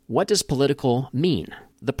what does political mean?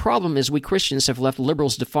 The problem is we Christians have left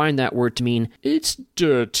liberals define that word to mean it's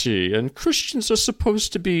dirty, and Christians are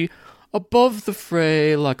supposed to be above the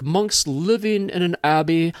fray like monks living in an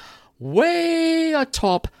abbey way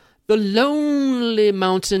atop the lonely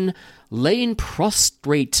mountain, laying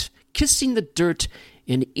prostrate, kissing the dirt,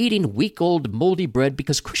 and eating week-old moldy bread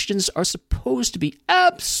because Christians are supposed to be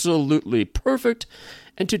absolutely perfect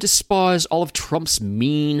and to despise all of Trump's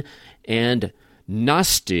mean and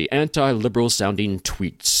nasty anti-liberal sounding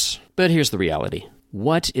tweets. But here's the reality.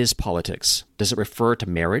 What is politics? Does it refer to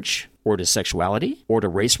marriage, or to sexuality, or to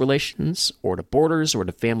race relations, or to borders, or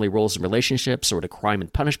to family roles and relationships, or to crime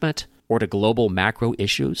and punishment, or to global macro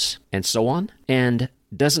issues, and so on? And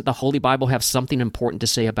doesn't the Holy Bible have something important to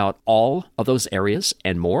say about all of those areas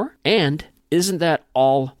and more? And isn't that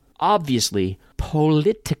all obviously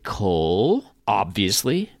political?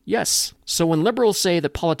 Obviously, yes. So when liberals say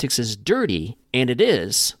that politics is dirty, and it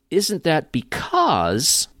is, isn't that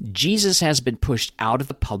because Jesus has been pushed out of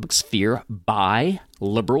the public sphere by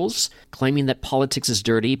liberals, claiming that politics is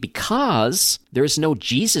dirty because there's no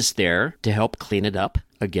Jesus there to help clean it up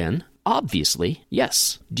again? Obviously,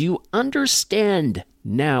 yes. Do you understand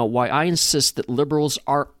now why I insist that liberals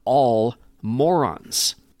are all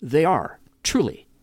morons? They are, truly.